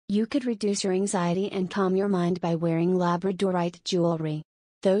You could reduce your anxiety and calm your mind by wearing Labradorite jewelry.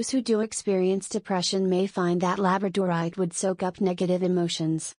 Those who do experience depression may find that Labradorite would soak up negative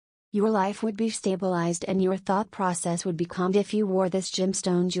emotions. Your life would be stabilized and your thought process would be calmed if you wore this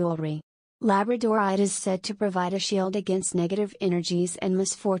gemstone jewelry. Labradorite is said to provide a shield against negative energies and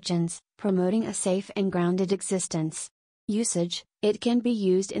misfortunes, promoting a safe and grounded existence. Usage: it can be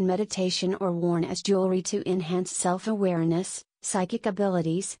used in meditation or worn as jewelry to enhance self-awareness, psychic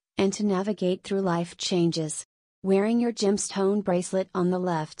abilities, and to navigate through life changes. Wearing your gemstone bracelet on the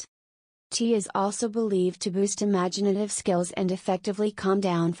left. Tea is also believed to boost imaginative skills and effectively calm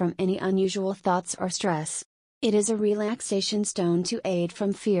down from any unusual thoughts or stress. It is a relaxation stone to aid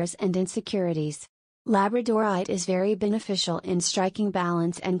from fears and insecurities. Labradorite is very beneficial in striking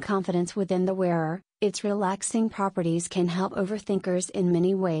balance and confidence within the wearer. Its relaxing properties can help overthinkers in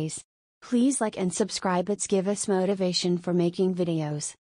many ways. Please like and subscribe. It's give us motivation for making videos.